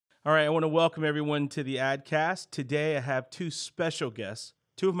All right, I want to welcome everyone to the AdCast. Today I have two special guests,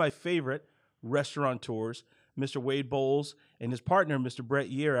 two of my favorite restaurateurs, Mr. Wade Boals and his partner, Mr.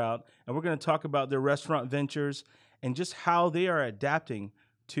 Brett Yearout, and we're going to talk about their restaurant ventures and just how they are adapting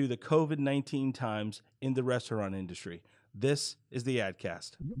to the COVID-19 times in the restaurant industry. This is the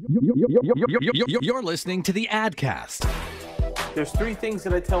AdCast. You're listening to the AdCast. There's three things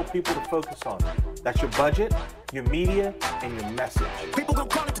that I tell people to focus on. That's your budget, your media, and your message. People gon'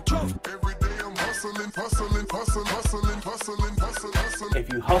 call it the truth. Every day I'm hustling.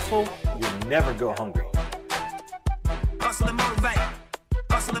 If you hustle, you'll never go hungry. Hustle and motivate.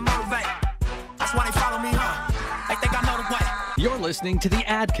 Hustle and motivate. That's why they follow me, huh? They think I know the way. You're listening to the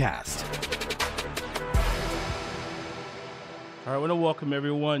AdCast. All right, I want to welcome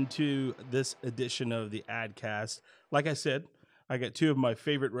everyone to this edition of the AdCast. Like I said, I got two of my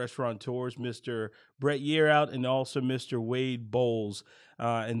favorite restaurateurs, Mr. Brett Yearout and also Mr. Wade Boals.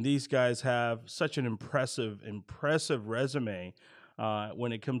 And these guys have such an impressive resume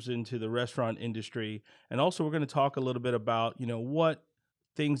when it comes into the restaurant industry. And also we're going to talk a little bit about, what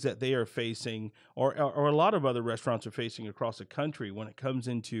things that they are facing or a lot of other restaurants are facing across the country when it comes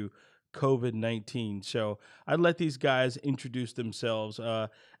into COVID-19. So I'd let these guys introduce themselves.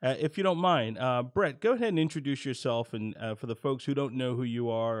 If you don't mind, Brett, go ahead and introduce yourself. And for the folks who don't know who you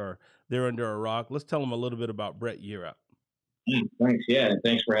are or they're under a rock, let's tell them a little bit about Brett Yearout. Thanks. Yeah. And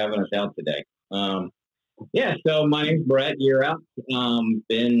thanks for having us out today. So my name's Brett Yearout.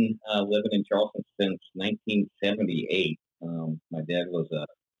 Been living in Charleston since 1978. My dad was a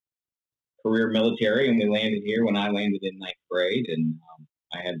career military and we landed here when I landed in ninth grade. And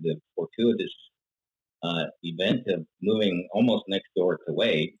I had the fortuitous event of moving almost next door to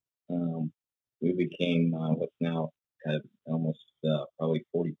Wade. We became what's now almost probably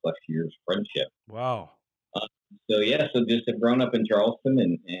 40 plus years friendship. Wow. So just have grown up in Charleston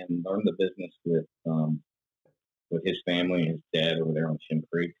and learned the business with his family and his dad over there on Shem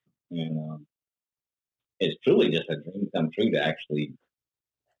Creek. And it's truly just a dream come true to actually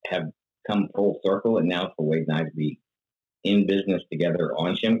have come full circle. And now for Wade and I to be in business together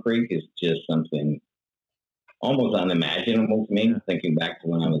on Shem Creek is just something almost unimaginable to me, thinking back to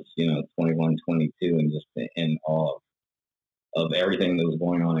when I was, 21, 22 and just in awe of everything that was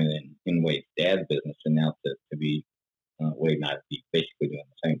going on in Wade's dad's business. And now to be Wade and I to be basically doing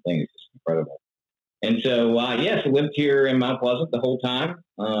the same thing is just incredible. And so, so lived here in Mount Pleasant the whole time,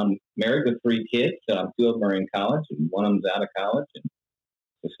 married with three kids. Two of them are in college and one of them's out of college. And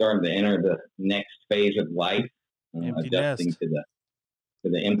we're starting to enter the next phase of life. Adjusting to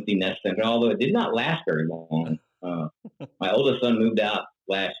the empty nest center, although it did not last very long. My oldest son moved out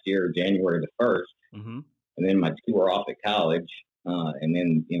last year, January the 1st, and then my two were off at college, and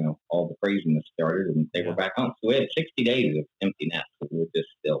then all the craziness started, and they were back home. So we had 60 days of empty nest. So we were just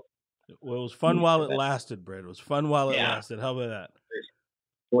still. Well, it was fun while it lasted, Brett. It was fun while it lasted. How about that?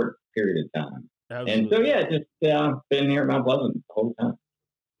 Short period of time. Absolutely. And so just been here at Mount Pleasant the whole time.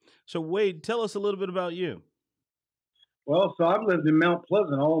 So Wade, tell us a little bit about you. Well, so I've lived in Mount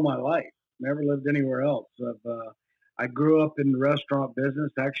Pleasant all my life. Never lived anywhere else. I grew up in the restaurant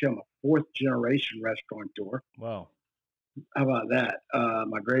business. Actually, I'm a fourth generation restaurateur. Wow. How about that?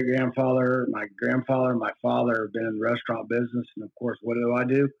 My great-grandfather, my grandfather, and my father have been in the restaurant business. And, of course, what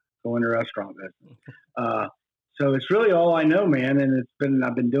do? Go in the restaurant business. So it's really all I know, man. And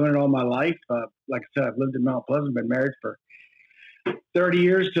I've been doing it all my life. Like I said, I've lived in Mount Pleasant, been married for 30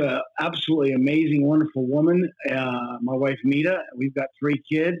 years to an absolutely amazing, wonderful woman, my wife, Mita. We've got three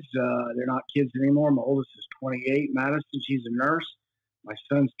kids. They're not kids anymore. My oldest is 28, Madison. She's a nurse. My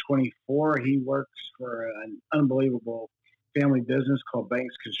son's 24. He works for an unbelievable family business called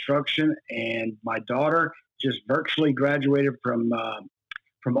Banks Construction. And my daughter just virtually graduated from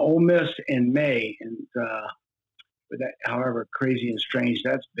Ole Miss in May. And with that, however crazy and strange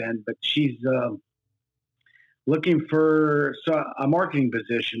that's been, but she's looking for a marketing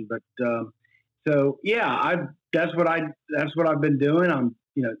position, but that's what I've been doing.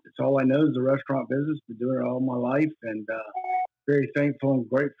 It's all I know is the restaurant business. Been doing it all my life, and very thankful and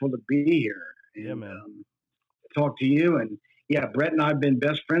grateful to be here. And, talk to you. And Brett and I have been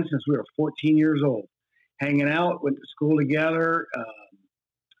best friends since we were 14 years old, hanging out, went to school together.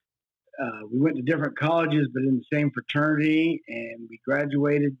 We went to different colleges, but in the same fraternity, and we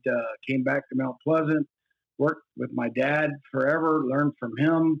graduated, came back to Mount Pleasant. Worked with my dad forever, learned from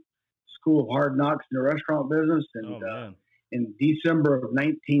him, School of Hard Knocks in the restaurant business. And in December of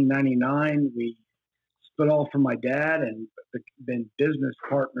 1999, we split off from my dad and been business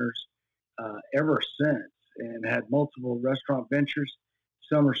partners ever since, and had multiple restaurant ventures.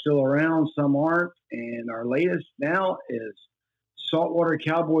 Some are still around, some aren't. And our latest now is saltwater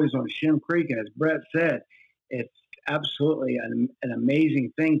cowboys on Shem Creek. And as Brett said, it's absolutely an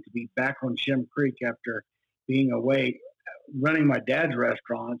amazing thing to be back on Shem Creek after being away, running my dad's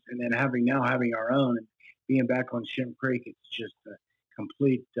restaurants, and then having our own and being back on Shem Creek. It's just a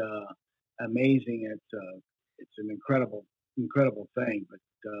complete amazing. It's an incredible thing. But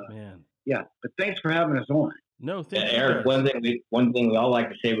Man. yeah. But thanks for having us on. No, thank you. Eric, one thing we all like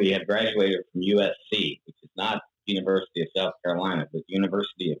to say, we have graduated from USC, which is not University of South Carolina, but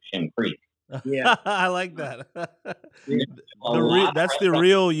University of Shem Creek. Yeah. I like that. Yeah. That's the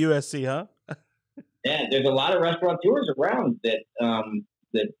real USC, huh? Yeah, there's a lot of restaurateurs around that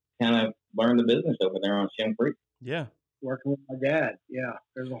kind of learn the business over there on Shem Creek. Yeah. Working with my dad. Yeah.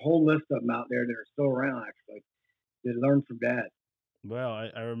 There's a whole list of them out there that are still around, actually. They learned from Dad. Well,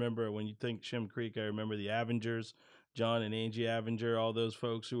 I remember when you think Shem Creek, I remember the Avengers, John and Angie Avenger, all those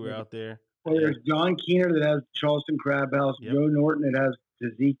folks who were out there. Well, there's John Keener that has Charleston Crab House, Yep. Joe Norton that has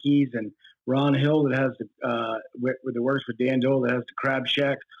Tzatziki's, and Ron Hill that has that works with Dan Dole that has the Crab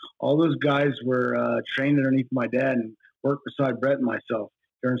Shack. All those guys were trained underneath my dad and worked beside Brett and myself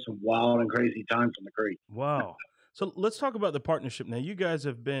during some wild and crazy times on the creek. Wow. So let's talk about the partnership. Now, you guys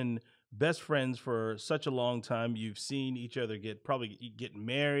have been best friends for such a long time. You've seen each other probably get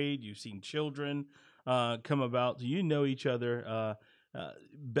married. You've seen children come about. You know each other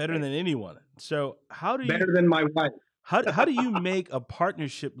better than anyone. So how do you Better than my wife. how do you make a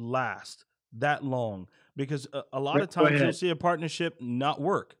partnership last that long? Because a lot of Go times you'll ahead. see a partnership not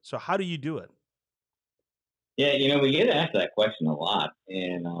work. So how do you do it? Yeah, we get asked that question a lot,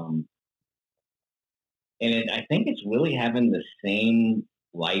 and I think it's really having the same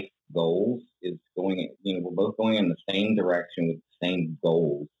life goals. It's going, we're both going in the same direction with the same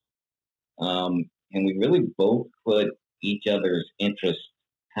goals, and we really both put each other's interests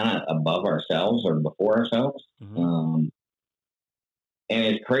kind of above ourselves or before ourselves. Mm-hmm. And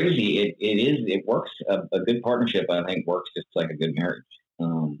it's crazy. It works. A good partnership, I think, works just like a good marriage.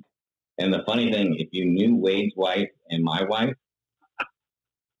 And the funny thing, if you knew Wade's wife and my wife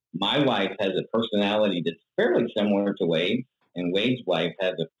has a personality that's fairly similar to Wade, and Wade's wife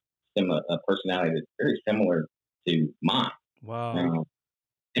has a personality that's very similar to mine. Wow.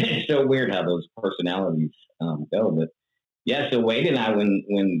 It's so weird how those personalities go. But yeah, so Wade and I,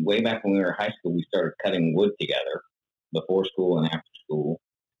 when way back when we were in high school, we started cutting wood together before school and after school.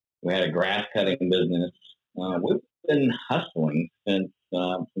 We had a grass cutting business. We've been hustling since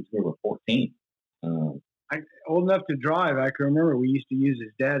we were 14. Old enough to drive, I can remember we used to use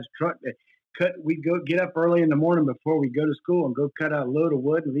his dad's truck to cut. We'd go get up early in the morning before we go to school and go cut out a load of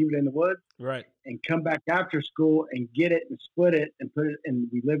wood and leave it in the woods. Right. And come back after school and get it and split it and put it. And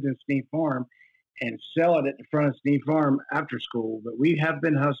we lived in Sneed Farm and sell it at the front of Sneed Farm after school. But we have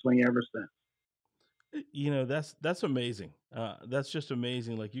been hustling ever since. That's amazing. That's just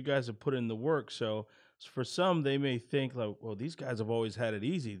amazing. Like, you guys have put in the work. So for some, they may think like, well, these guys have always had it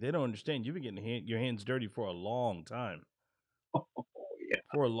easy. They don't understand. You've been getting your hands dirty for a long time. Oh, yeah.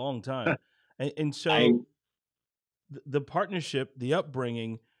 For a long time. And so the partnership, the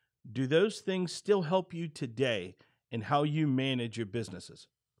upbringing, do those things still help you today in how you manage your businesses?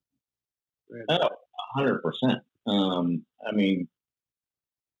 Oh, 100%. I mean,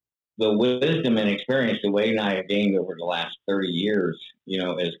 the wisdom and experience that Wade and I have gained over the last 30 years,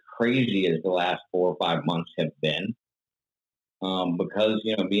 as crazy as the last 4 or 5 months have been, because,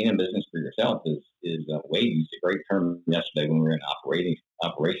 being in business for yourself is Wade used a great term yesterday when we were in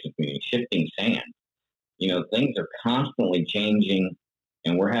operations meeting, shifting sand. Things are constantly changing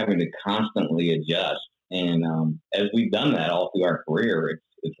and we're having to constantly adjust. And as we've done that all through our career,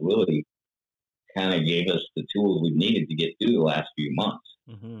 it's really kind of gave us the tools we needed to get through the last few months.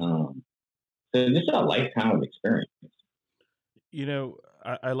 Mm-hmm. So just a lifetime of experience.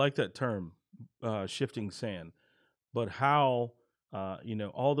 I like that term, shifting sand, but how,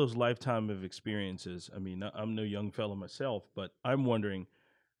 all those lifetime of experiences. I mean, I'm no young fellow myself, but I'm wondering,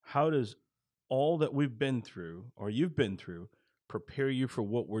 how does all that we've been through or you've been through prepare you for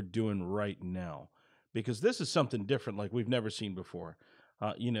what we're doing right now? Because this is something different, like we've never seen before.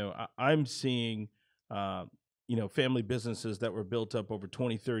 I'm seeing, family businesses that were built up over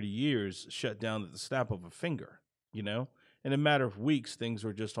 20, 30 years shut down at the snap of a finger, In a matter of weeks, things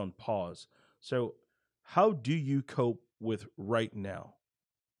were just on pause. So how do you cope with right now?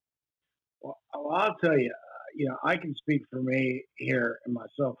 Well, I'll tell you, I can speak for me here and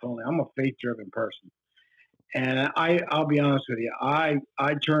myself only. I'm a faith-driven person. And I'll be honest with you. I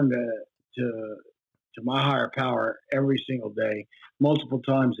turn to my higher power every single day, multiple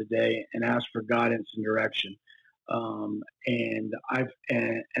times a day, and ask for guidance and direction. And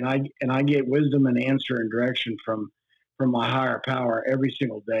I get wisdom and answer and direction from from my higher power every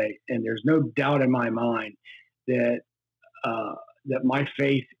single day. And there's no doubt in my mind that that my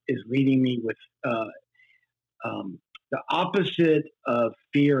faith is leading me with the opposite of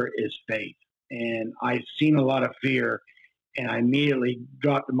fear is faith. And I've seen a lot of fear, and I immediately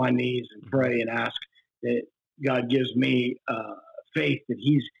drop to my knees and pray and ask that God gives me faith that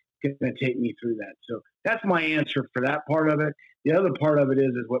He's going to take me through that. So that's my answer for that part of it. The other part of it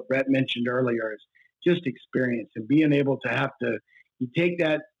is what Brett mentioned earlier, is just experience and being able to have to, you take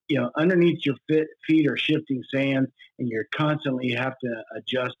that, underneath your feet are shifting sand, and you're constantly have to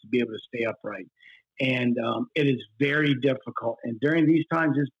adjust to be able to stay upright. And it is very difficult. And during these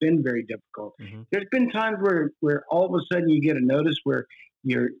times, it's been very difficult. Mm-hmm. There's been times where all of a sudden you get a notice where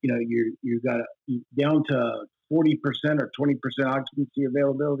you got down to 40% or 20% occupancy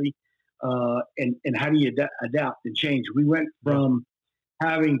availability. And how do you adapt and change? We went from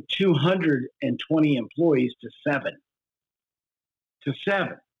having 220 employees to seven.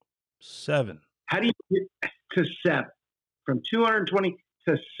 How do you get to 7? From 220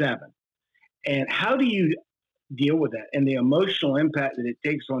 to 7. And how do you deal with that and the emotional impact that it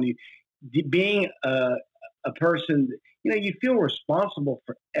takes on you? Being a person, you feel responsible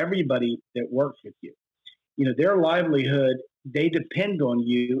for everybody that works with you. Their livelihood, they depend on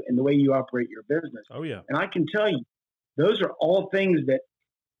you and the way you operate your business. Oh, yeah. And I can tell you, those are all things that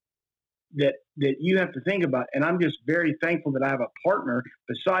you have to think about. And I'm just very thankful that I have a partner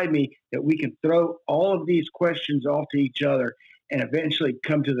beside me that we can throw all of these questions off to each other and eventually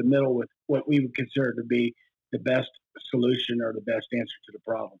come to the middle with what we would consider to be the best solution or the best answer to the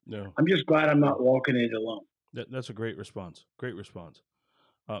problem. Yeah. I'm just glad I'm not walking it alone. That's a great response. Great response.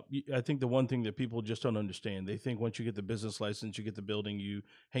 I think the one thing that people just don't understand, they think once you get the business license, you get the building, you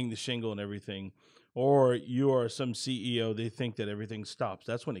hang the shingle and everything, or you are some CEO, they think that everything stops.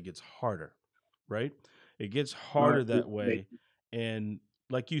 That's when it gets harder, right? It gets harder that way. And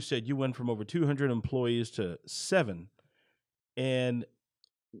like you said, you went from over 200 employees to 7. And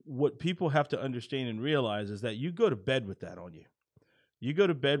what people have to understand and realize is that you go to bed with that on you. You go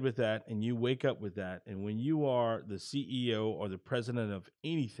to bed with that and you wake up with that. And when you are the CEO or the president of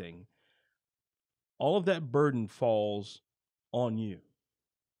anything, all of that burden falls on you.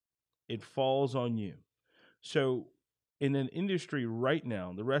 It falls on you. So in an industry right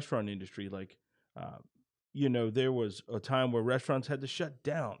now, the restaurant industry, there was a time where restaurants had to shut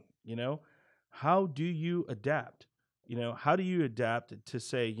down. How do you adapt? How do you adapt to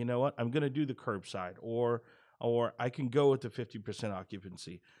say, you know what, I'm going to do the curbside, or I can go with the 50%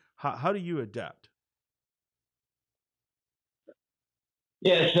 occupancy. How do you adapt?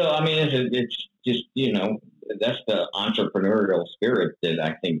 Yeah, so it's just that's the entrepreneurial spirit that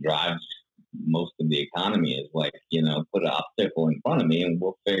I think drives most of the economy. Is put an obstacle in front of me and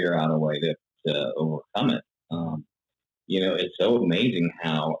we'll figure out a way to overcome it. It's so amazing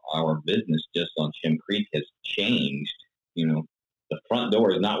how our business just on Shem Creek has changed. The front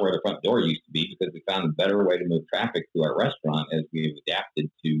door is not where the front door used to be because we found a better way to move traffic to our restaurant as we've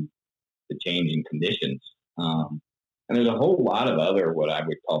adapted to the changing conditions. And there's a whole lot of other what I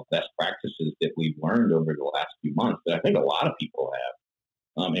would call best practices that we've learned over the last few months that I think a lot of people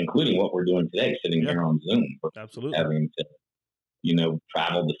have, including what we're doing today, sitting here on Zoom. Absolutely. Having to,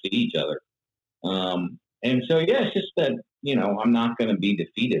 travel to see each other. And so, it's just that, I'm not going to be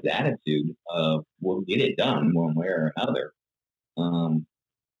defeated attitude of we'll get it done one way or another.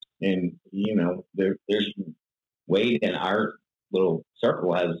 There's Wade in our little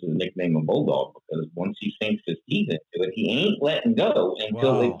circle has the nickname of Bulldog because once he sinks his teeth into it, he ain't letting go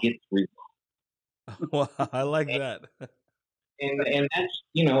until it gets resolved. Well, I like that. And that's,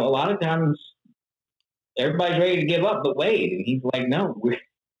 a lot of times everybody's ready to give up but Wade. And he's like, no,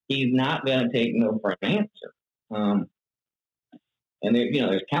 he's not going to take no for an answer. And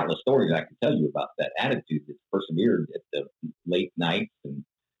there's countless stories I can tell you about that attitude that's persevered at the late nights and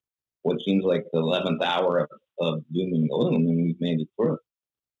what seems like the 11th hour of doom and gloom, and we've made it through.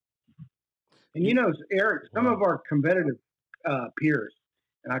 And Eric, some of our competitive peers,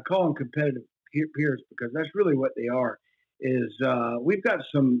 and I call them competitive peers because that's really what they are, is we've got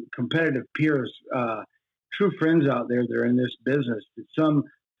some competitive peers, true friends out there that are in this business. That some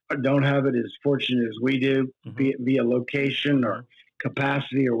don't have it as fortunate as we do, be it via location or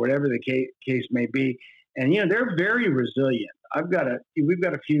capacity or whatever the case may be. And, they're very resilient. We've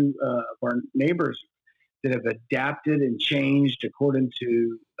got a few of our neighbors that have adapted and changed according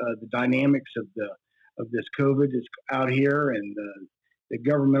to the dynamics of this COVID that's out here and the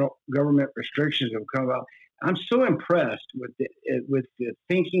government restrictions have come about. I'm so impressed with the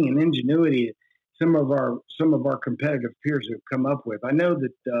thinking and ingenuity some of our competitive peers have come up with. I know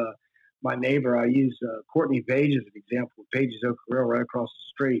that my neighbor. I use Courtney Page as an example. Page's Oak Grill right across the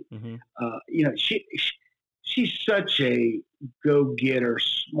street. Mm-hmm. She's such a go-getter,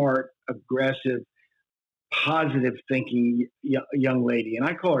 smart, aggressive, positive thinking young lady. And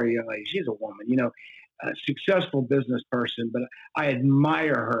I call her a young lady. She's a woman, a successful business person, but I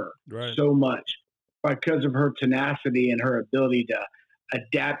admire her so much because of her tenacity and her ability to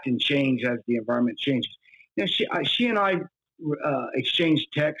adapt and change as the environment changes. She and I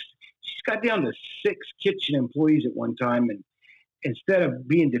exchanged texts. She's got down to 6 kitchen employees at one time. And instead of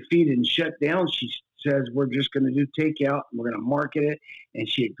being defeated and shut down, she says, we're just going to do takeout and we're going to market it. And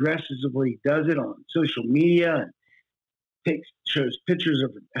she aggressively does it on social media and shows pictures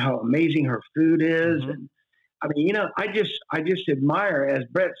of how amazing her food is. Mm-hmm. And I mean, I just admire, as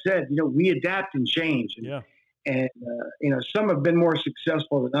Brett said, we adapt and change. And some have been more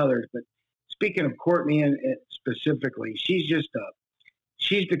successful than others, but speaking of Courtney and specifically, she's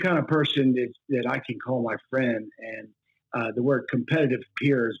the kind of person that I can call my friend. And the word competitive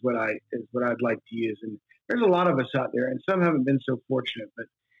peer is what I'd like to use. And there's a lot of us out there, and some haven't been so fortunate, but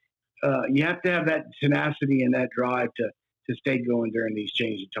you have to have that tenacity and that drive to stay going during these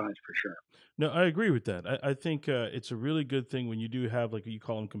changing times for sure. No, I agree with that. I think it's a really good thing when you do have, like you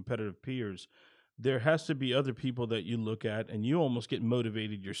call them, competitive peers. There has to be other people that you look at and you almost get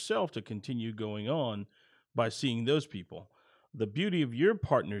motivated yourself to continue going on by seeing those people. The beauty of your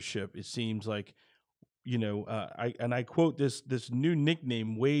partnership, it seems like, I quote this new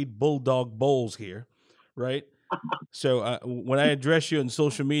nickname, Wade Bulldog Boals here, right? So when I address you on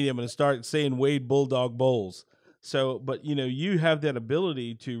social media, I'm going to start saying Wade Bulldog Boals. So, but you have that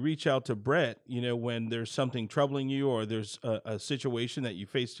ability to reach out to Brett, when there's something troubling you or there's a situation that you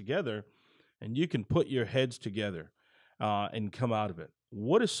face together, and you can put your heads together and come out of it.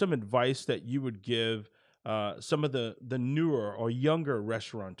 What is some advice that you would give some of the newer or younger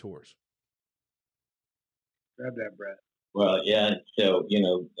restaurateurs? Grab that, Brett. Well, yeah. So,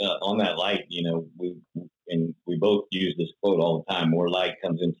 on that light, we both use this quote all the time: more light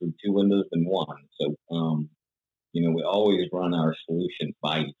comes in through 2 windows than 1. So, we always run our solutions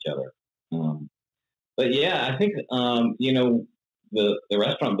by each other. But yeah, I think, the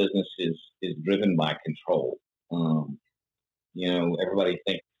restaurant business is driven by control. Everybody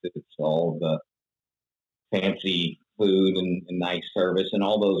thinks that it's all the fancy food and nice service, and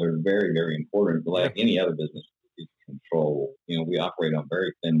all those are very, very important. But like any other business, it's control. We operate on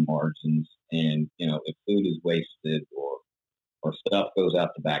very thin margins, and if food is wasted or stuff goes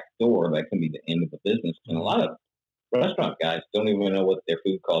out the back door, that can be the end of the business. And a lot of restaurant guys don't even know what their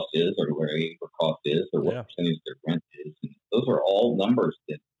food cost is, or where their labor cost is, or what percentage their rent is. And those are all numbers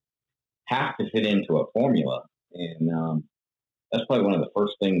that have to fit into a formula. And that's probably one of the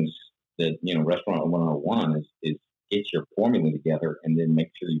first things that, Restaurant 101 is get your formula together and then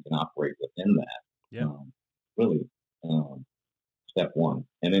make sure you can operate within that. Yeah. Really, step one.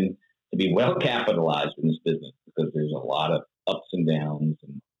 And then to be well capitalized in this business, because there's a lot of ups and downs,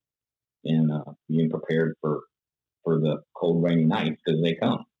 and being prepared for the cold, rainy nights, because they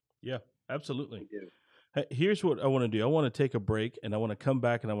come. Yeah, absolutely. Here's what I want to do. I want to take a break, and I want to come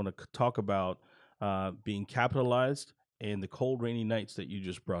back, and I want to talk about being capitalized and the cold, rainy nights that you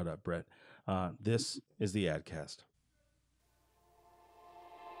just brought up, Brett. This is the AdCast.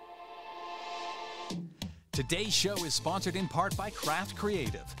 Today's show is sponsored in part by Craft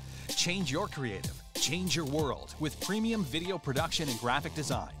Creative. Change your creative, change your world with premium video production and graphic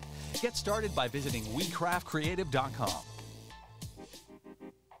design. Get started by visiting WeCraftCreative.com.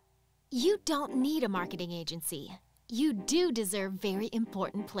 You don't need a marketing agency. You do deserve very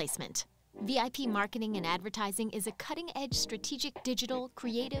important placement. VIP Marketing and Advertising is a cutting-edge strategic digital,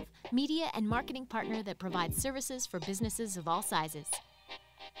 creative, media, and marketing partner that provides services for businesses of all sizes.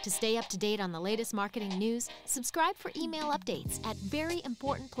 To stay up to date on the latest marketing news, subscribe for email updates at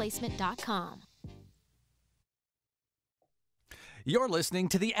veryimportantplacement.com. You're listening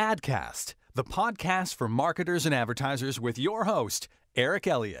to the AdCast, the podcast for marketers and advertisers with your host, Eric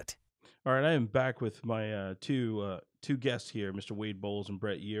Elliott. All right, I am back with my two guests here, Mr. Wade Boals and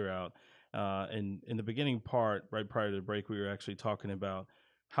Brett Yearout. And in the beginning part, right prior to the break, we were actually talking about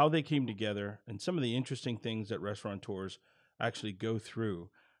how they came together and some of the interesting things that restaurateurs actually go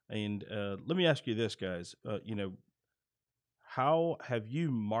through. And let me ask you this, guys. How have you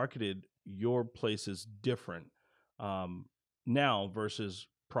marketed your places different now versus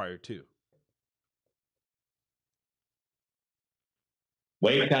prior to?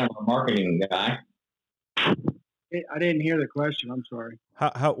 Wade's kind of a marketing guy. I didn't hear the question. I'm sorry.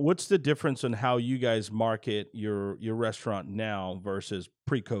 What's the difference in how you guys market your restaurant now versus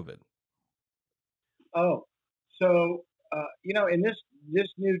pre-COVID? Oh, so in this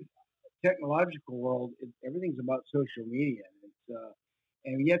new technological world, everything's about social media.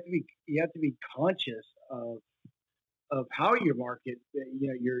 And you have to be conscious of how you market.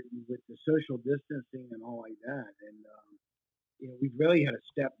 You're with the social distancing and all like that. And we really had to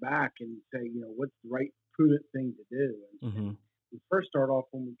step back and say, what's the right prudent thing to do. And we first started off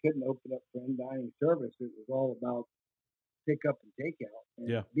when we couldn't open up for in-dining service. It was all about pick up and takeout.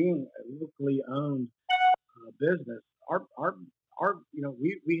 And being a locally owned business,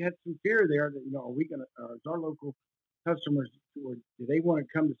 we had some fear there that, are we going to, is our local customers, or do they want to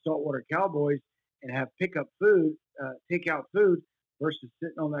come to Saltwater Cowboys and have pickup food, takeout food versus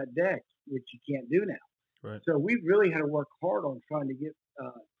sitting on that deck, which you can't do now. Right. So we really had to work hard on trying to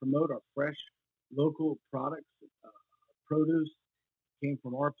promote our fresh local products. Produce came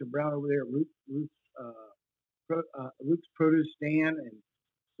from Arthur Brown over there at Luke's Produce Stand, and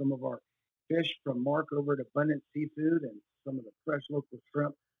some of our fish from Mark over at Abundant Seafood, and some of the fresh local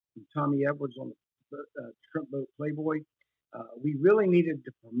shrimp from Tommy Edwards on the Shrimp Boat Playboy. We really needed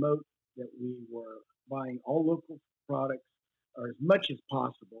to promote that we were buying all local products, or as much as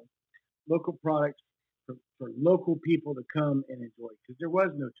possible, local products for local people to come and enjoy, because there was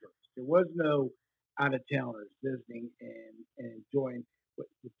no tourists. There was no out-of-towners visiting and enjoying what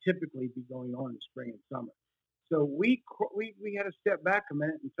would typically be going on in spring and summer. So we had to step back a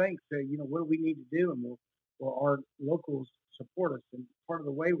minute and think, say, what do we need to do? And will our locals support us? And part of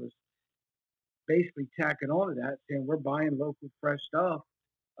the way was basically tacking on to that, saying we're buying local fresh stuff.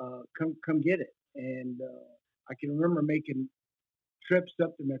 Come get it. And I can remember making trips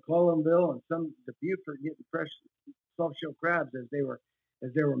up to McClellanville and some to Beaufort, getting fresh soft shell crabs as they were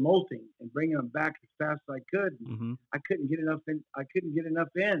molting, and bringing them back as fast as I could. I couldn't get enough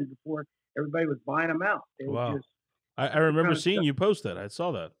in before everybody was buying them out. They wow. were just, I remember seeing you post that. I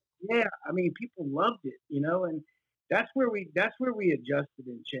saw that. Yeah, I mean, people loved it, and that's where we adjusted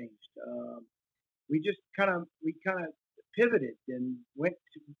and changed. We kind of pivoted and went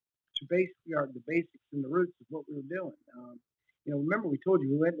to basically the basics and the roots of what we were doing. Remember we told you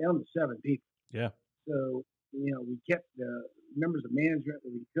we went down to 7 people. Yeah. So we kept the members of management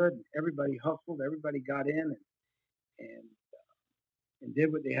that we could. And everybody hustled. Everybody got in and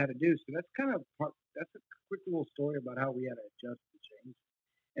did what they had to do. So that's that's a quick little story about how we had to adjust and change.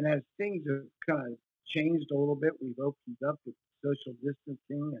 And as things have kind of changed a little bit, we've opened up with social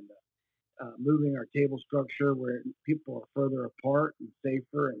distancing and moving our table structure where people are further apart and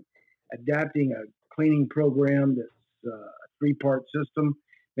safer, and adapting a cleaning program that's a 3-part system,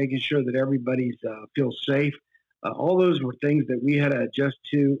 making sure that everybody feels safe. All those were things that we had to adjust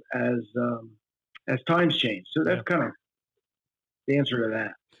to as times change. So that's kind of the answer to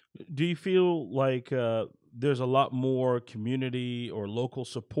that. Do you feel like there's a lot more community or local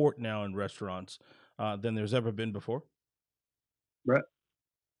support now in restaurants than there's ever been before? Brett?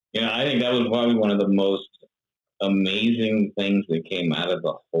 Yeah, I think that was probably one of the most amazing things that came out of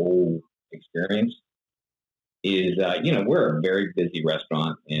the whole experience is, we're a very busy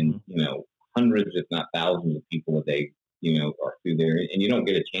restaurant, and, hundreds, if not thousands of people a day, are through there, and you don't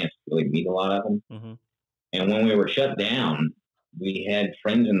get a chance to really meet a lot of them. And when we were shut down, we had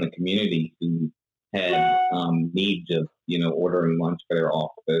friends in the community who had needs of, ordering lunch for their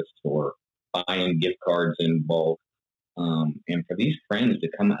office or buying gift cards in bulk. And for these friends to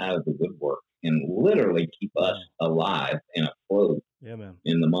come out of the woodwork and literally keep us alive and afloat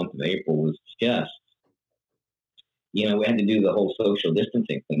in the month of April was just, we had to do the whole social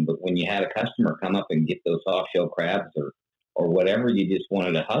distancing thing. But when you had a customer come up and get those soft-shell crabs or whatever, you just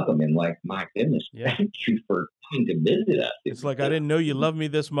wanted to hug them and like, my goodness, thank you for coming to visit us. It's like, I didn't know you loved me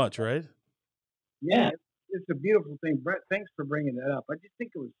this much, right? Yeah, it's a beautiful thing. Brett, thanks for bringing that up. I just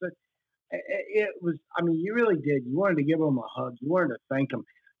think you really did. You wanted to give them a hug. You wanted to thank them.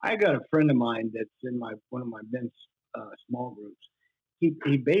 I got a friend of mine that's in one of my men's small groups.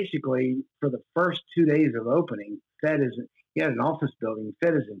 He basically, for the first 2 days of opening, he had an office building,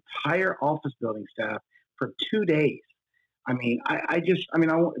 fed his entire office building staff for 2 days. I mean,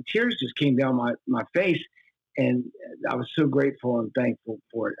 tears just came down my face, and I was so grateful and thankful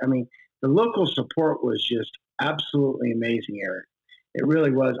for it. I mean, the local support was just absolutely amazing, Eric. It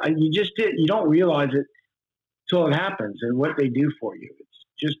really was. You don't realize it till it happens and what they do for you. It's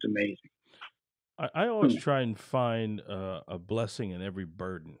just amazing. I always try and find a blessing in every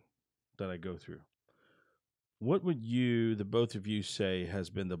burden that I go through. What would the both of you say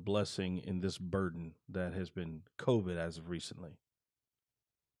has been the blessing in this burden that has been COVID as of recently?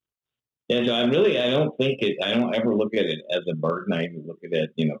 Yeah, so I don't ever look at it as a burden. I even look at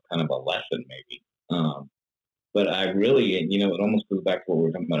it, kind of a lesson maybe. But I really, it almost goes back to what we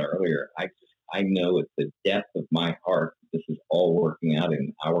were talking about earlier. I know at the depth of my heart this is all working out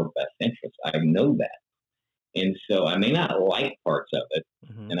in our best interest. I know that. And so I may not like parts of it,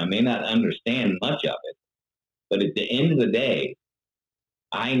 and I may not understand much of it, but at the end of the day,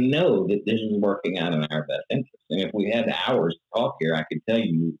 I know that this is working out in our best interest. And if we had hours to talk here, I could tell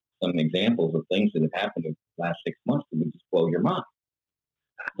you some examples of things that have happened in the last 6 months that would just blow your mind.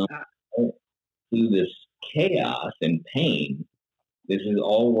 Through this chaos and pain, this is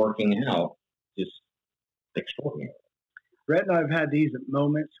all working out just extraordinary. Brett and I have had these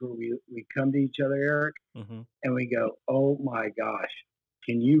moments where we come to each other, Eric, and we go, oh my gosh,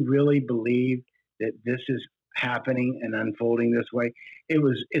 can you really believe that this is happening and unfolding this way?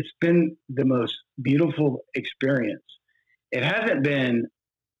 It's been the most beautiful experience. It hasn't been,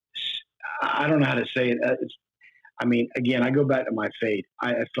 I don't know how to say it. Again, I go back to my faith.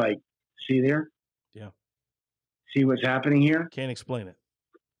 It's like, see there? Yeah. See what's happening here? Can't explain it.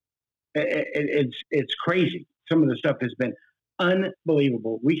 It's crazy. Some of the stuff has been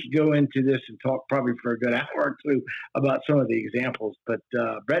unbelievable. We could go into this and talk probably for a good hour or two about some of the examples, but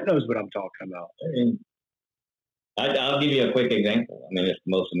Brett knows what I'm talking about. I'll give you a quick example. I mean, it's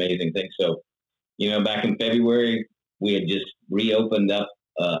the most amazing thing. So, back in February, we had just reopened up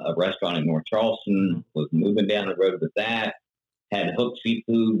a restaurant in North Charleston, was moving down the road with that, had Hook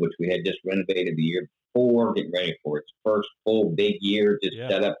Seafood, which we had just renovated the year before, getting ready for its first full big year,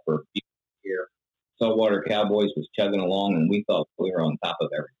 set up for a few years. Saltwater Cowboys was chugging along, and we thought we were on top of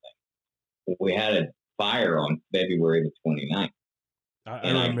everything. We had a fire on February the 29th.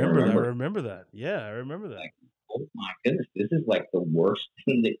 I remember that. Yeah, I remember that. Like, oh, my goodness, this is like the worst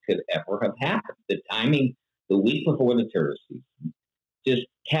thing that could ever have happened. The timing, the week before the tourist season, just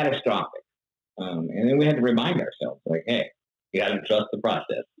catastrophic. And then we had to remind ourselves, like, hey, you got to trust the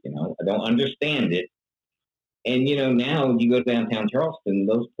process. I don't understand it. And, now you go downtown Charleston,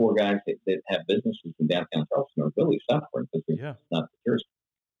 those poor guys that have businesses in downtown Charleston are really suffering because they're not the tourists.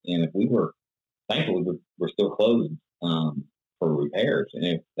 And if thankfully, we're still closed for repairs. And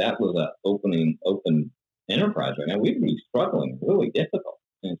if that was an open enterprise right now, we'd be struggling, really difficult.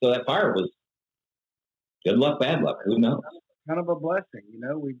 And so that fire was good luck, bad luck. Who knows? Kind of a blessing.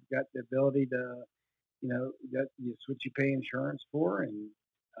 We've got the ability to, that's what you pay insurance for. And,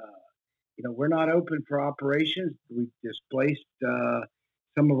 we're not open for operations. We've displaced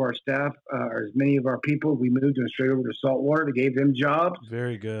some of our staff, or as many of our people. We moved them straight over to saltwater to give them jobs.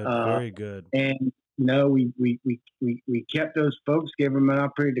 Very good. Very good. And, we kept those folks, gave them an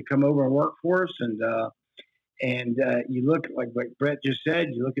opportunity to come over and work for us. And you look like Brett just said,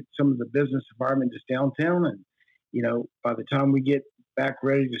 you look at some of the business environment just downtown, and by the time we get back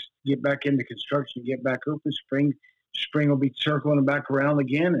ready to get back into construction, get back open, spring will be circling back around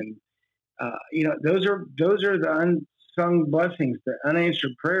again. And those are the unsung blessings, the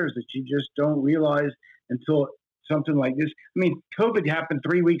unanswered prayers that you just don't realize until something like this. I mean, COVID happened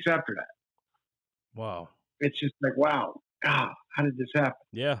 3 weeks after that. Wow. It's just like, wow, how did this happen?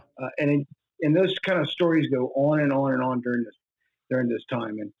 Yeah. And those kind of stories go on and on and on during this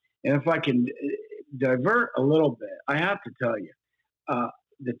time. And if I can divert a little bit, I have to tell you,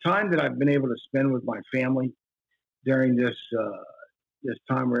 the time that I've been able to spend with my family during this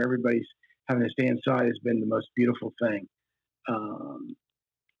time where everybody's having to stay inside has been the most beautiful thing.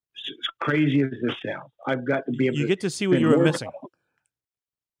 As crazy as this sounds, I've got to be able. You get to see what you were missing.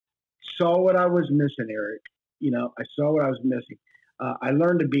 Saw what I was missing, Eric. I saw what I was missing. I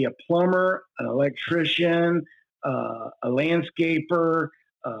learned to be a plumber, an electrician, a landscaper,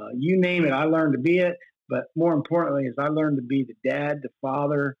 you name it. I learned to be it. But more importantly, is I learned to be the dad, the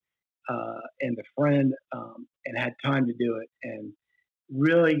father, and the friend, and had time to do it, and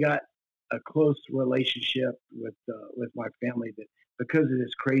really got a close relationship with my family that because of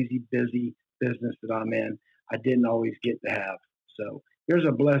this crazy busy business that I'm in, I didn't always get to have. So there's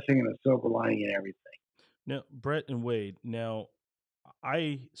a blessing and a silver lining in everything. Now, Brett and Wade,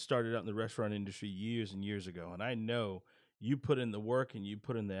 I started out in the restaurant industry years and years ago, and I know you put in the work and you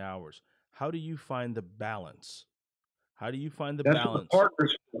put in the hours. How do you find the balance? That's balance? What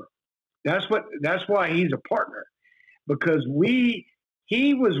partners for. That's why he's a partner, because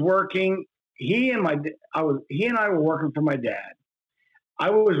he was working. He and I were working for my dad. I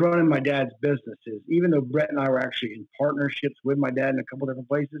was running my dad's businesses, even though Brett and I were actually in partnerships with my dad in a couple different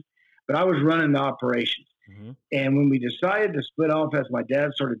places. But I was running the operations. Mm-hmm. And when we decided to split off, as my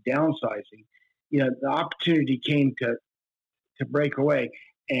dad started downsizing, the opportunity came to break away.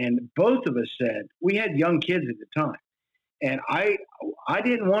 And both of us said, we had young kids at the time, and I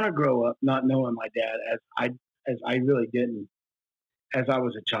didn't want to grow up not knowing my dad as I really didn't as I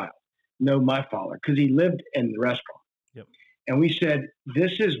was a child know my father, because he lived in the restaurant. Yep. And we said,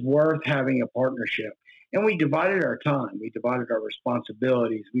 this is worth having a partnership. and we divided our time. We divided our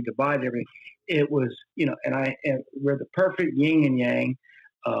responsibilities. We divided everything. It was, and we're the perfect yin and yang.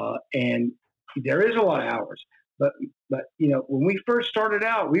 And there is a lot of hours, but when we first started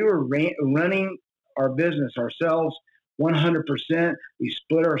out, we were running our business ourselves 100%. We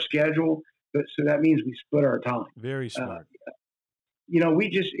split our schedule, but so that means we split our time. Very smart.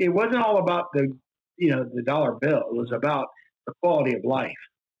 It wasn't all about the dollar bill. It was about the quality of life.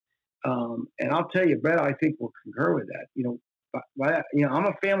 And I'll tell you, Brett, I think we'll concur with that. I'm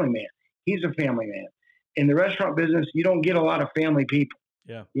a family man. He's a family man. In the restaurant business, you don't get a lot of family people.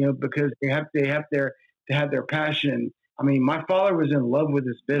 Yeah. Because they have their passion. I mean, my father was in love with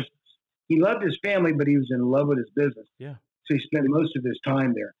his business. He loved his family, but he was in love with his business. Yeah. So he spent most of his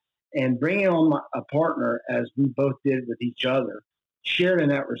time there. And bringing on a partner, as we both did with each other, shared in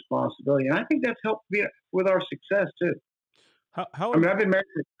that responsibility. And I think that's helped with our success too. I've been married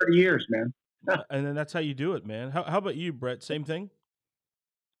for 30 years, man. And then that's how you do it, man. How about you, Brett? Same thing?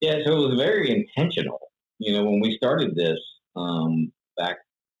 Yeah, so it was very intentional. When we started this back,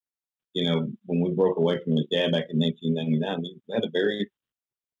 when we broke away from his dad back in 1999, we had a very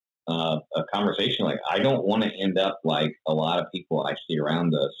a conversation like, I don't want to end up like a lot of people I see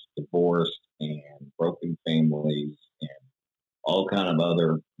around us, divorced and broken families and all kind of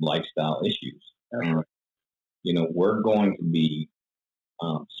other lifestyle issues. We're going to be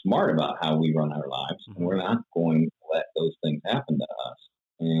smart about how we run our lives, and we're not going to let those things happen to us.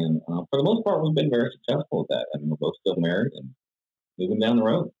 And for the most part, we've been very successful at that. I mean, we're both still married and moving down the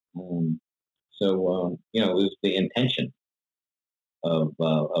road. It was the intention of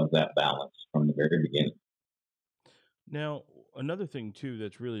that balance from the very beginning. Now, another thing too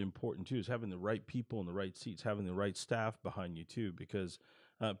that's really important too is having the right people in the right seats, having the right staff behind you too, because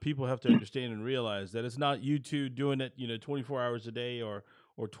people have to understand and realize that it's not you two doing it, 24 hours a day or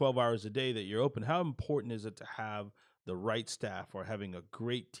 12 hours a day that you're open. How important is it to have the right staff or having a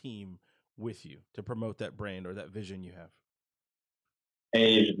great team with you to promote that brand or that vision you have?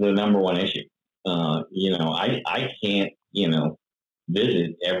 Is the number one issue. I can't,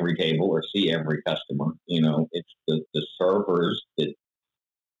 visit every table or see every customer. It's the servers that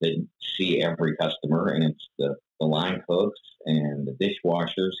see every customer, and it's the line cooks and the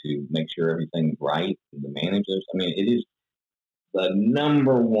dishwashers who make sure everything's right, and the managers. I mean, it is the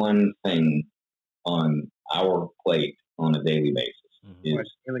number one thing on our plate on a daily basis is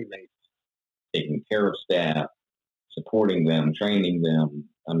taking care of staff, supporting them, training them.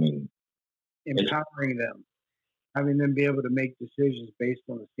 I mean, empowering them, having them be able to make decisions based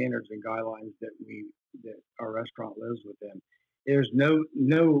on the standards and guidelines that our restaurant lives within. There's no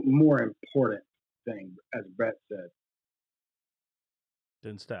more important thing, as Brett said,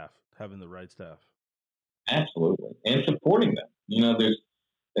 than staff, having the right staff. Absolutely, and supporting them.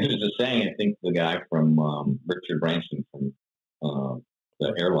 There's a saying. I think the guy from Richard Branson from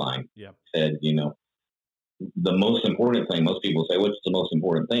the airline said, the most important thing. Most people say, "What's the most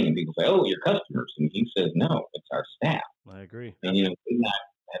important thing?" And people say, "Oh, your customers." And he says, "No, it's our staff." I agree. And we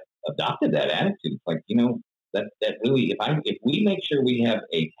have adopted that attitude. It's like that really, if we make sure we have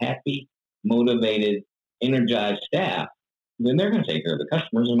a happy, motivated, energized staff, then they're going to take care of the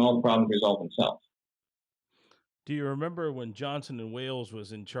customers, and all the problems resolve themselves. Do you remember when Johnson and Wales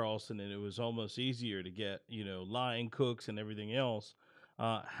was in Charleston and it was almost easier to get, line cooks and everything else?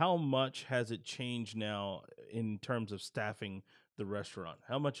 How much has it changed now in terms of staffing the restaurant?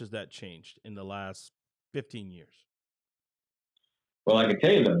 How much has that changed in the last 15 years? Well, I can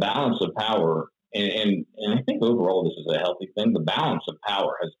tell you the balance of power, and I think overall this is a healthy thing. The balance of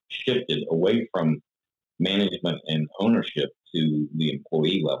power has shifted away from management and ownership to the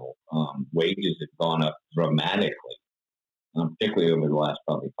employee level. Wages have gone up dramatically, particularly over the last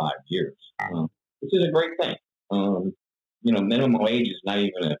probably 5 years, which is a great thing. Minimum wage is not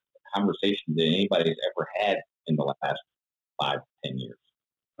even a conversation that anybody's ever had in the last 5 to 10 years.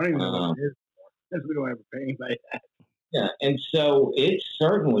 I don't even know what it is because we don't ever pay anybody that. Yeah, and so it's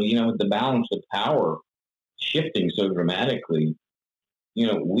certainly, with the balance of power shifting so dramatically,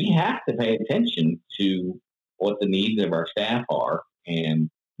 we have to pay attention to what the needs of our staff are and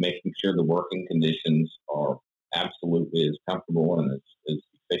making sure the working conditions are absolutely as comfortable and as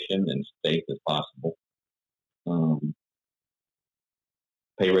efficient and safe as possible.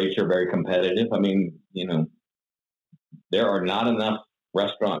 Pay rates are very competitive. I mean, there are not enough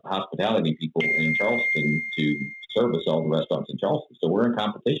restaurant hospitality people in Charleston to service all the restaurants in Charleston. So we're in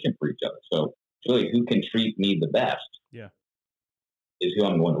competition for each other. So really, who can treat me the best is who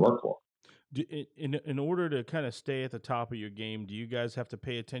I'm going to work for. In order to kind of stay at the top of your game, do you guys have to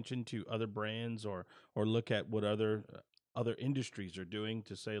pay attention to other brands or look at what other industries are doing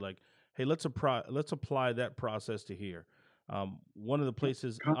to say, like, hey, let's apply that process to here. One of the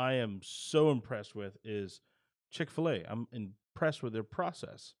places I am so impressed with is Chick-fil-A. I'm impressed with their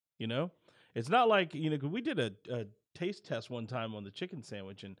process. You know, it's not like, 'cause we did a taste test one time on the chicken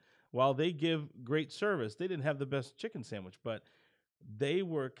sandwich, and while they give great service, they didn't have the best chicken sandwich, but they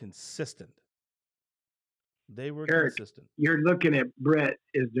were consistent. They were Eric, consistent. you're looking at Brett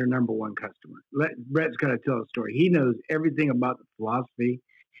as their number one customer. Brett's got to tell a story. He knows everything about the philosophy.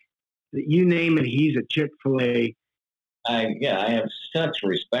 That you name it, he's a Chick-fil-A. I have such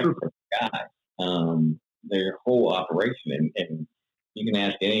respect for the guys, their whole operation, and you can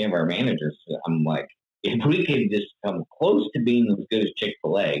ask any of our managers. I'm like, if we could just come close to being as good as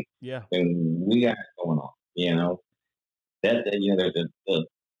Chick-fil-A, Yeah. then we got it going on. There's a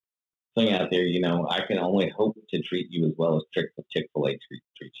thing out there. I can only hope to treat you as well as Chick-fil-A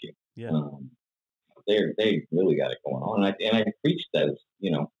treats you. Yeah. They really got it going on, and I preach those.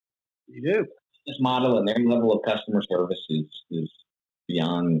 You do. This model and their level of customer service is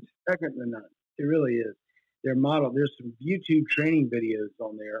beyond Second to none. It really is. Their model. There's some YouTube training videos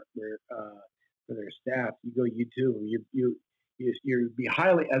on there where for their staff. You go YouTube. You'd be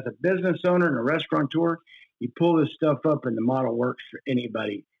highly, as a business owner and a restaurateur, you pull this stuff up, and the model works for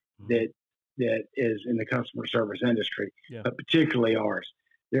anybody that is in the customer service industry, but particularly ours.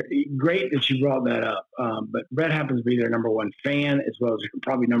 They're great that you brought that up. But Brett happens to be their number one fan as well as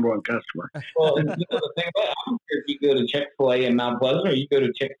probably number one customer. Well, the thing about it, I don't care if you go to Chick-fil-A in Mount Pleasant or you go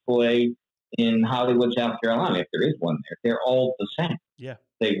to Chick-fil-A in Hollywood, South Carolina, if there is one there, they're all the same. Yeah.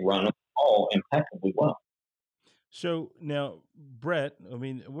 They run them all impeccably well. So now, Brett, I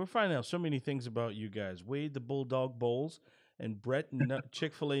mean, we're finding out so many things about you guys. Wade the Bulldog Boals and Brett,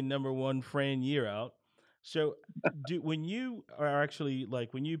 Chick-fil-A number one Fran Yearout. So, when you are actually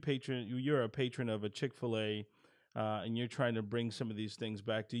when you're a patron of a Chick-fil-A, and you're trying to bring some of these things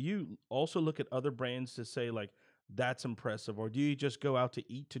back. Do you also look at other brands to say that's impressive, or do you just go out to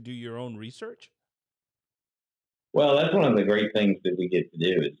eat to do your own research? Well, that's one of the great things that we get to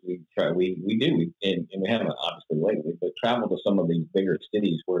do is we haven't obviously lately, but travel to some of these bigger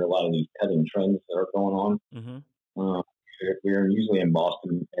cities where a lot of these cutting trends are going on. Mm-hmm. We're usually in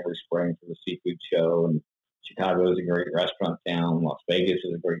Boston every spring for the seafood show, and Chicago is a great restaurant town. Las Vegas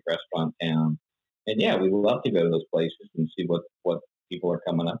is a great restaurant town. And we love to go to those places and see what people are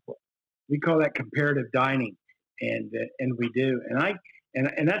coming up with. We call that comparative dining, and we do.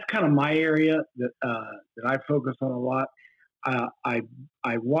 And that's kind of my area that I focus on a lot.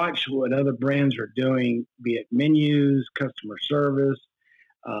 I watch what other brands are doing, be it menus, customer service,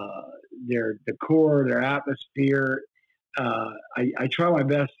 their decor, their atmosphere. I try my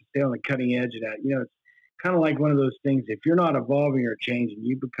best to stay on the cutting edge of that. It's kind of like one of those things. If you're not evolving or changing,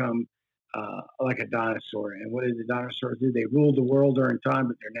 you become like a dinosaur. And what did the dinosaurs do? They ruled the world during time,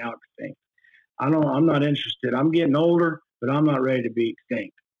 but they're now extinct. I'm not interested. I'm getting older, but I'm not ready to be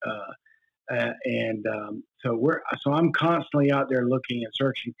extinct. So I'm constantly out there looking and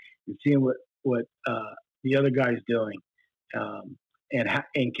searching and seeing what the other guy's doing,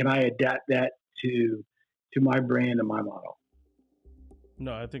 and can I adapt that to my brand and my model.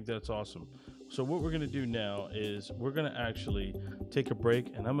 No, I think that's awesome. So what we're going to do now is we're going to actually take a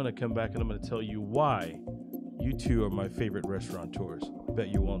break, and I'm going to come back and I'm going to tell you why you two are my favorite restaurateurs. I bet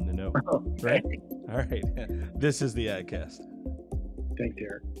you want to know, right? All right. This is the AdCast. Thanks,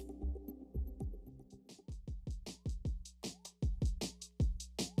 Eric.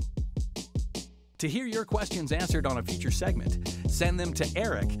 To hear your questions answered on a future segment, send them to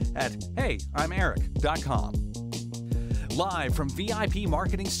Eric at heyi'meric.com. Live from VIP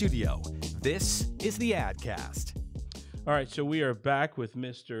Marketing Studio, this is the AdCast. All right, so we are back with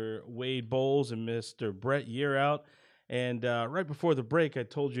Mr. Wade Boals and Mr. Brett Yearout. And right before the break, I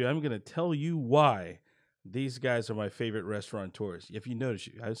told you I'm going to tell you why these guys are my favorite restaurateurs. If you notice,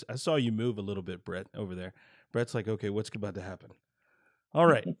 I saw you move a little bit, Brett, over there. Brett's like, okay, what's about to happen? All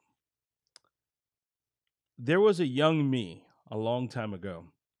right. There was a young me a long time ago,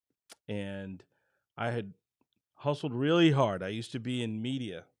 and I had hustled really hard. I used to be in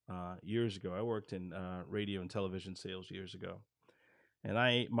media years ago. I worked in radio and television sales years ago.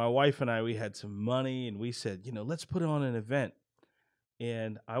 And my wife and I, we had some money, and we said, let's put on an event.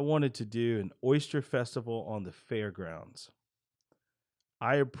 And I wanted to do an oyster festival on the fairgrounds.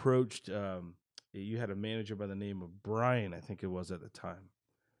 I approached, you had a manager by the name of Brian, I think it was at the time.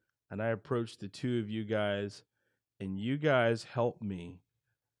 And I approached the two of you guys, and you guys helped me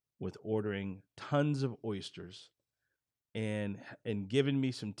with ordering tons of oysters and giving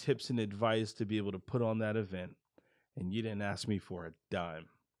me some tips and advice to be able to put on that event. And you didn't ask me for a dime.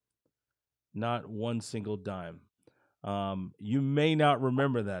 Not one single dime. You may not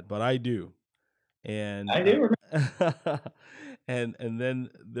remember that, but I do. And I do remember. and then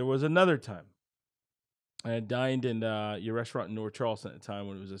there was another time. I had dined in your restaurant in North Charleston at the time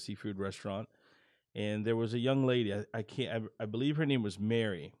when it was a seafood restaurant, and there was a young lady. I believe her name was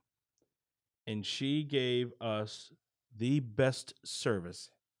Mary, and she gave us the best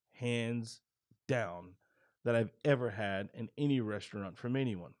service, hands down, that I've ever had in any restaurant from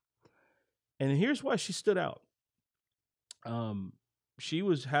anyone. And here's why she stood out. She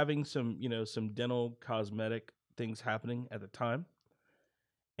was having some dental cosmetic things happening at the time,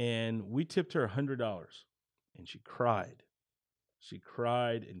 and we tipped her $100, and she cried. She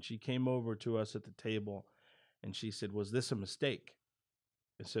cried, and she came over to us at the table, and she said, "Was this a mistake?"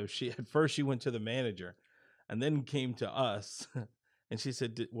 And so at first she went to the manager, and then came to us, and she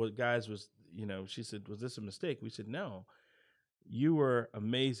said, "Well, guys, she said, was this a mistake?" We said, "No, you were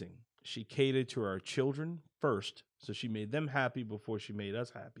amazing." She catered to our children first, so she made them happy before she made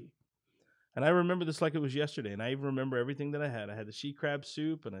us happy. And I remember this like it was yesterday, and I even remember everything that I had. I had the she crab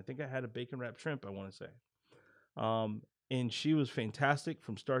soup, and I think I had a bacon wrapped shrimp, I want to say. And she was fantastic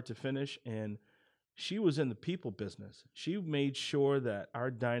from start to finish, and she was in the people business. She made sure that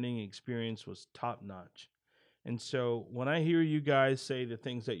our dining experience was top notch. And so when I hear you guys say the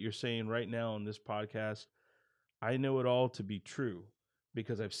things that you're saying right now on this podcast, I know it all to be true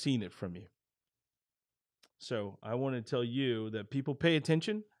because I've seen it from you. So I want to tell you that people pay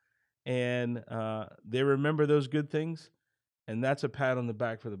attention, and they remember those good things, and that's a pat on the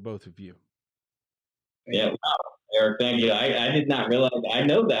back for the both of you. Yeah, wow. Eric, thank you. I did not realize. I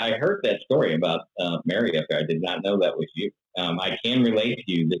know that I heard that story about Mary up there. I did not know that was you. I can relate to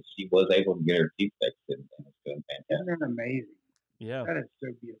you that she was able to get her teeth fixed, and it's doing fantastic. Isn't that amazing? Yeah, that is so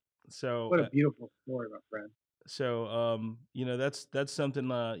beautiful. So what a beautiful story, my friend. So that's something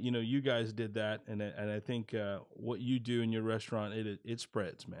you guys did that, and I think what you do in your restaurant, it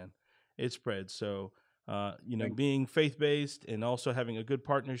spreads, man. It spreads. So being faith-based and also having a good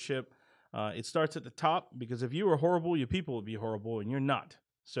partnership, it starts at the top, because if you were horrible, your people would be horrible, and you're not.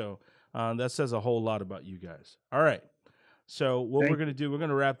 So that says a whole lot about you guys. All right. So what we're going to do, we're going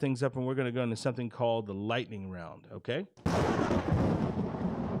to wrap things up, and we're going to go into something called the lightning round. Okay.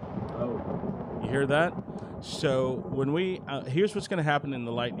 You hear that? So here's what's going to happen in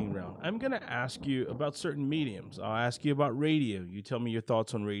the lightning round. I'm going to ask you about certain mediums. I'll ask you about radio. You tell me your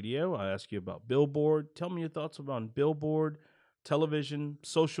thoughts on radio. I'll ask you about billboard. Tell me your thoughts about billboard, television,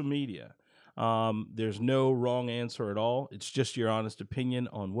 social media. There's no wrong answer at all. It's just your honest opinion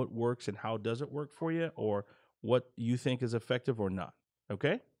on what works and how does it work for you, or what you think is effective or not.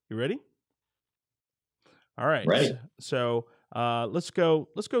 Okay? You ready? All right. Ready. So let's go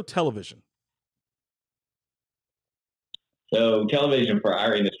television. So television for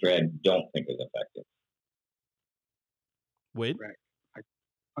our industry, I don't think is effective. Wade? Right.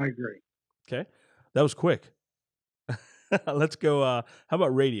 I agree. Okay. That was quick. Let's go. How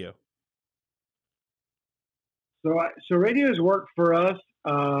about radio? So radio has worked for us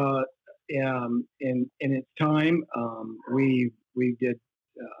in its time. We did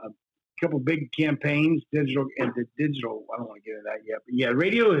a couple big campaigns, digital. I don't want to get into that yet, but yeah,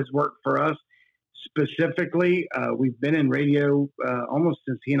 radio has worked for us. Specifically, we've been in radio almost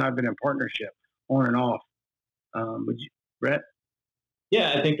since he and I have been in partnership, on and off. Brett?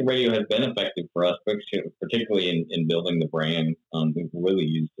 Yeah, I think the radio has been effective for us, particularly in building the brand. We've really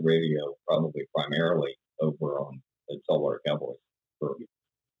used the radio probably primarily over on the Saltwater Cowboys for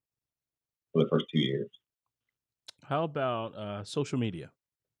the first 2 years. How about social media?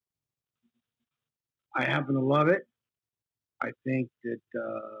 I happen to love it. I think that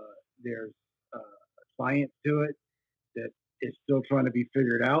there's science to it that is still trying to be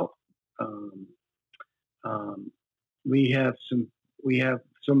figured out. We have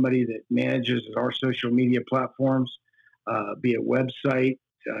somebody that manages our social media platforms, be it website,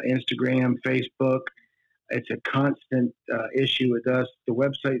 Instagram, Facebook. It's a constant issue with us. The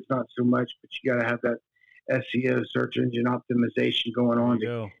website's not so much, but you got to have that SEO, search engine optimization, going on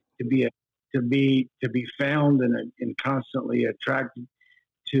to be found and constantly attracted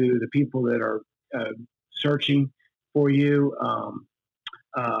to the people that are searching for you.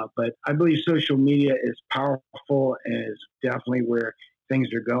 But I believe social media is powerful and is definitely where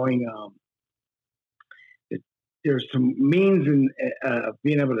things are going. There's some means in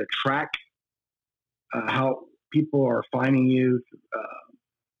being able to track how people are finding you,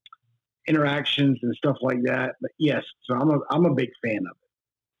 interactions and stuff like that. But yes, so I'm a big fan of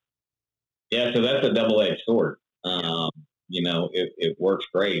it. Yeah, so that's a double-edged sword. It works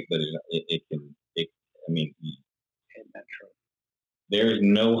great, but it can. There's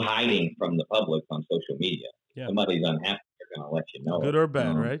no hiding from the public on social media. Yeah. somebody's unhappy, they're going to let you know. Good or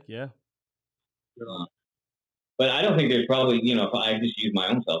bad, right? Yeah. But I don't think there's probably, if I just use my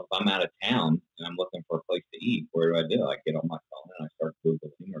own self, if I'm out of town and I'm looking for a place to eat, where do? I get on my phone and I start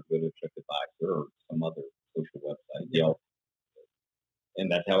Googling or go to TripAdvisor or some other social website, Yelp,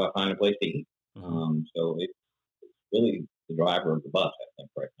 and that's how I find a place to eat. So it's really the driver of the bus, I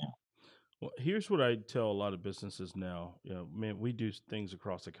think, right now. Well, here's what I tell a lot of businesses now. Man, we do things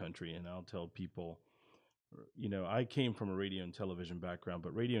across the country, and I'll tell people, I came from a radio and television background,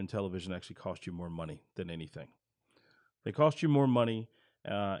 but radio and television actually cost you more money than anything. They cost you more money,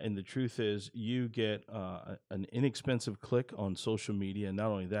 and the truth is you get an inexpensive click on social media, and not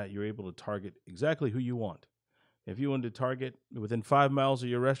only that, you're able to target exactly who you want. If you wanted to target within 5 miles of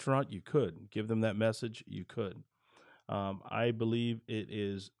your restaurant, you could. Give them that message, you could. I believe it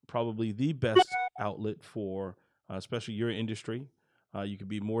is probably the best outlet for, especially your industry. You could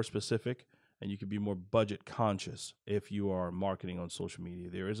be more specific, and you could be more budget conscious if you are marketing on social media.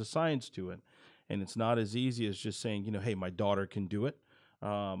 There is a science to it. And it's not as easy as just saying, hey, my daughter can do it,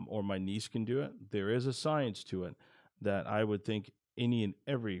 or my niece can do it. There is a science to it that I would think any and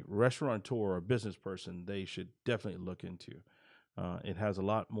every restaurateur or business person, they should definitely look into. It has a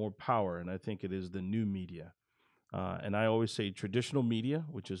lot more power, and I think it is the new media. And I always say traditional media,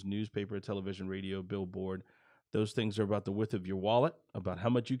 which is newspaper, television, radio, billboard, those things are about the width of your wallet, about how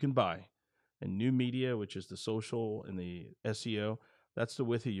much you can buy. And new media, which is the social and the SEO, that's the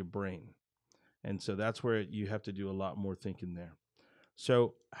width of your brain. And so that's where you have to do a lot more thinking there.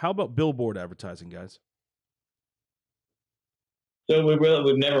 So how about billboard advertising, guys? So we've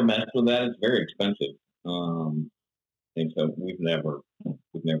never messed with that. It's very expensive. And so we've never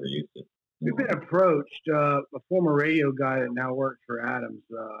used it. We've been approached. A former radio guy that now works for Adams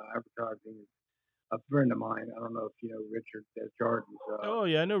Advertising, a friend of mine. I don't know if you know Richard Jardins. Oh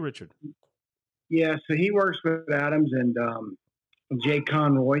yeah, I know Richard. Yeah, so he works with Adams and Jay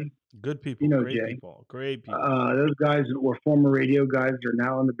Conroy. Good people, great Jay. people, great people. Those guys were former radio guys. They're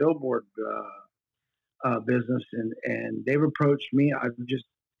now in the billboard business, and they've approached me. I've just,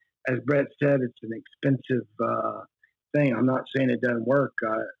 as Brett said, it's an expensive thing. I'm not saying it doesn't work.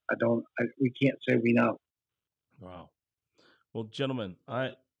 We can't say we know. Wow. Well, gentlemen,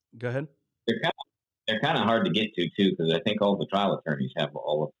 go ahead. They're kind of hard to get to too, because I think all the trial attorneys have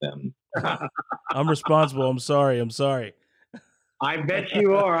all of them. I'm responsible. I'm sorry. I bet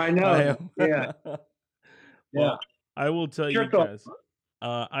you are. I know. I am. Yeah. Well, I will tell you guys,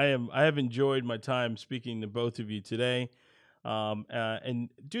 I have enjoyed my time speaking to both of you today.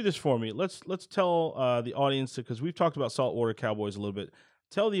 And do this for me. Let's tell the audience, because we've talked about Saltwater Cowboys a little bit.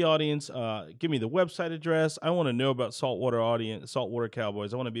 Tell the audience, give me the website address. I want to know about Saltwater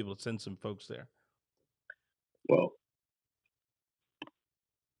Cowboys. I want to be able to send some folks there. Well,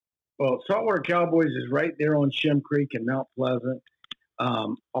 Saltwater Cowboys is right there on Shem Creek in Mount Pleasant.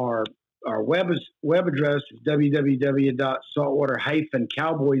 Our web address is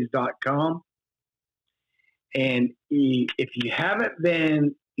www.saltwater-cowboys.com. And if you haven't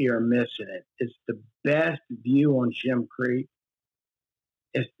been, you're missing it. It's the best view on Shem Creek.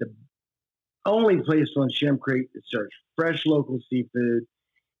 It's the only place on Shem Creek that serves fresh local seafood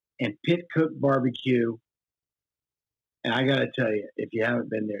and pit cooked barbecue. And I got to tell you, if you haven't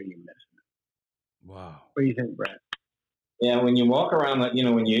been there, you're missing it. Wow. What do you think, Brett? Yeah, when you walk around,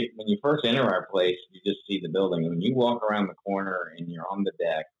 when you first enter our place, you just see the building. When you walk around the corner and you're on the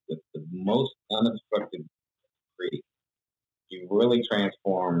deck with the most unobstructed creek, you really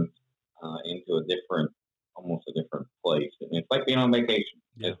transformed into almost a different place. And it's like being on vacation.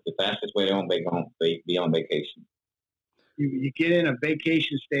 Yeah. It's the fastest way to be on vacation. You get in a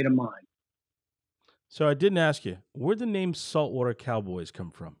vacation state of mind. So I didn't ask you, where'd the name Saltwater Cowboys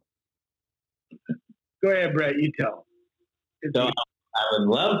come from? Go ahead, Brett. You tell. So I would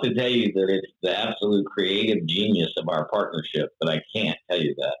love to tell you that it's the absolute creative genius of our partnership, but I can't tell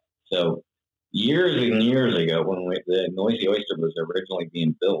you that. So years and years ago, when the Noisy Oyster was originally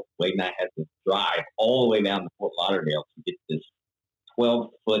being built, Wade and I had to drive all the way down to Fort Lauderdale to get this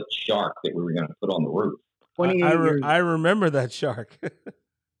 12-foot shark that we were going to put on the roof. I remember that shark.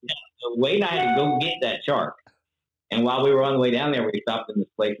 Yeah, so Wade and I had to go get that shark. And while we were on the way down there, we stopped in this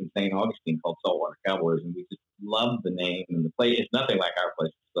place in St. Augustine called Saltwater Cowboys, and we just loved the name and the place. It's nothing like our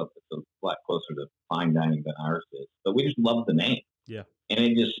place. It's a lot closer to fine dining than ours is. But we just loved the name. Yeah. And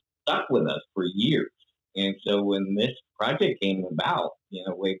it just stuck with us for years. And so when this project came about,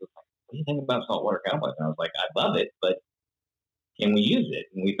 Wade was like, what do you think about Saltwater Cowboys? And I was like, I love it, but can we use it?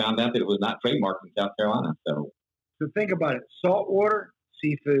 And we found out that it was not trademarked in South Carolina. So think about it. Saltwater,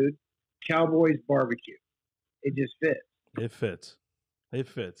 seafood, Cowboys, barbecue. It just fits. It fits.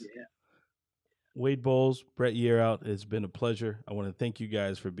 Yeah. Wade Boals, Brett Yearout, it's been a pleasure. I want to thank you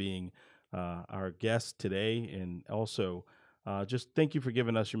guys for being our guests today, and also just thank you for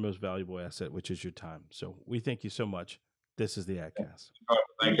giving us your most valuable asset, which is your time. So we thank you so much. This is the AdCast.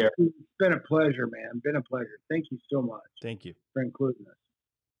 Thank you. It's been a pleasure, man. Been a pleasure. Thank you so much Thank you for including us.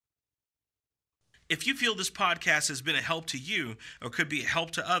 If you feel this podcast has been a help to you or could be a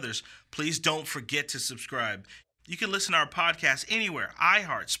help to others, please don't forget to subscribe. You can listen to our podcast anywhere: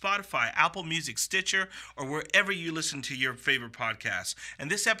 iHeart, Spotify, Apple Music, Stitcher, or wherever you listen to your favorite podcasts.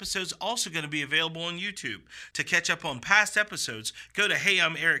 And this episode is also going to be available on YouTube. To catch up on past episodes, go to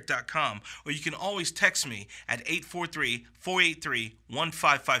heyi'meric.com, or you can always text me at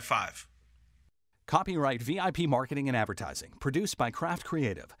 843-483-1555. Copyright VIP Marketing and Advertising, produced by Craft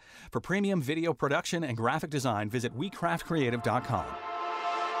Creative. For premium video production and graphic design, visit WeCraftCreative.com.